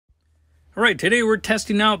Alright, today we're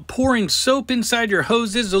testing out pouring soap inside your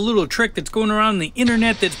hose. This is a little trick that's going around the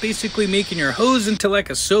internet that's basically making your hose into like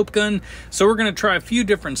a soap gun. So we're going to try a few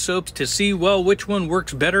different soaps to see, well, which one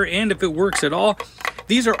works better and if it works at all.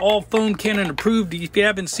 These are all foam cannon approved. If you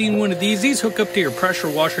haven't seen one of these hook up to your pressure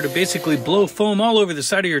washer to basically blow foam all over the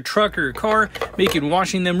side of your truck or your car, making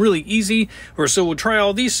washing them really easy. So we'll try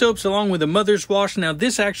all these soaps along with a mother's wash. Now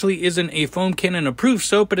this actually isn't a foam cannon approved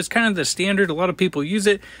soap, but it's kind of the standard. A lot of people use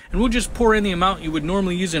it, and we'll just pour in the amount you would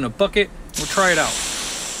normally use in a bucket. We'll try it out.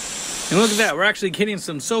 And look at that, we're actually getting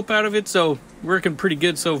some soap out of it, so working pretty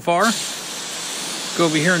good so far. Go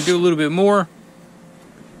over here and do a little bit more.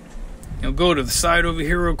 I'll go to the side over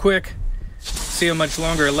here real quick. See how much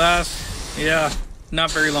longer it lasts. Yeah,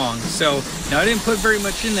 not very long. So now I didn't put very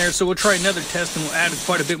much in there, so we'll try another test and we'll add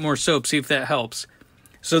quite a bit more soap, see if that helps.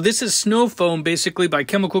 So this is snow foam, basically, by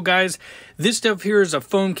Chemical Guys. This stuff here is a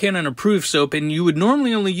foam cannon approved soap, and you would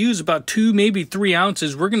normally only use about 2, maybe 3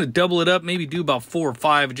 ounces. We're going to double it up, maybe do about 4 or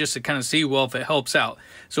 5, just to kind of see, well, if it helps out.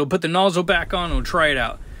 So we'll put the nozzle back on and we'll try it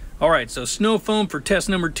out. All right, so snow foam for test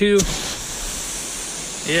number 2.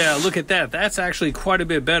 Yeah, look at that. That's actually quite a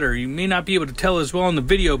bit better. You may not be able to tell as well in the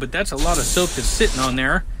video, but that's a lot of soap that's sitting on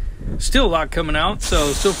there. Still a lot coming out,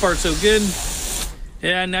 so far so good.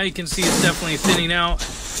 Yeah, now you can see it's definitely thinning out.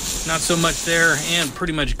 Not so much there, and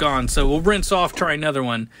pretty much gone. So we'll rinse off, try another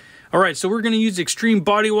one. All right, so we're going to use Extreme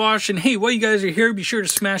Body Wash. And hey, while you guys are here, be sure to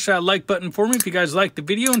smash that like button for me if you guys like the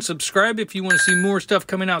video, and subscribe if you want to see more stuff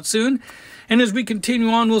coming out soon. And as we continue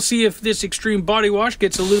on, we'll see if this Extreme Body Wash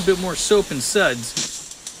gets a little bit more soap and suds.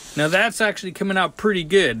 Now that's actually coming out pretty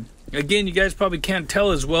good. Again, you guys probably can't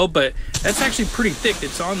tell as well, but that's actually pretty thick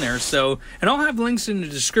that's on there. So, and I'll have links in the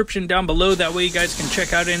description down below. That way you guys can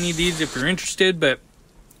check out any of these if you're interested. But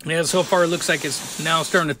yeah, so far it looks like it's now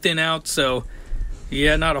starting to thin out. So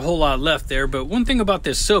yeah, not a whole lot left there. But one thing about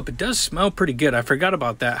this soap, it does smell pretty good. I forgot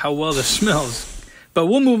about that, how well this smells. But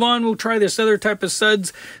we'll move on. We'll try this other type of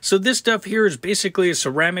suds. So this stuff here is basically a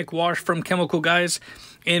ceramic wash from Chemical Guys.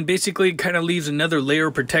 And basically it kind of leaves another layer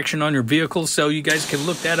of protection on your vehicle. So you guys can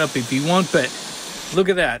look that up if you want. But look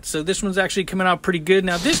at that. So this one's actually coming out pretty good.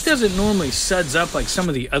 Now this doesn't normally suds up like some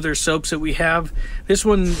of the other soaps that we have. This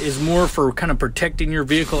one is more for kind of protecting your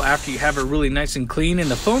vehicle after you have it really nice and clean. And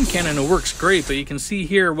the foam cannon, it works great. But you can see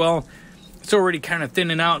here, well, it's already kind of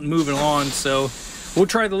thinning out and moving on. So we'll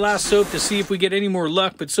try the last soap to see if we get any more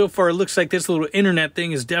luck, but so far it looks like this little internet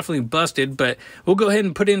thing is definitely busted. But we'll go ahead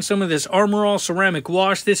and put in some of this Armor All ceramic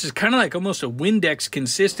wash. This is kind of like almost a Windex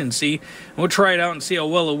consistency. And we'll try it out and see how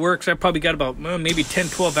well it works. I probably got about maybe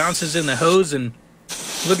 10-12 ounces in the hose, and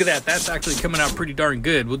look at that. That's actually coming out pretty darn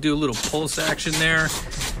good. We'll do a little pulse action there,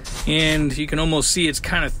 and you can almost see it's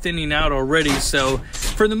kind of thinning out already. So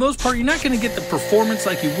for the most part, you're not going to get the performance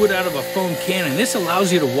like you would out of a foam cannon. This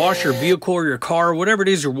allows you to wash your vehicle or your car, whatever it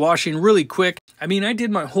is you're washing, really quick. I mean, I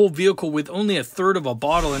did my whole vehicle with only 1/3 of a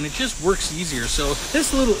bottle, and it just works easier. So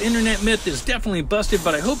this little internet myth is definitely busted,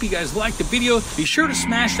 but I hope you guys liked the video. Be sure to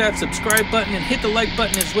smash that subscribe button and hit the like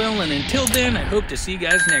button as well. And until then, I hope to see you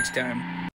guys next time.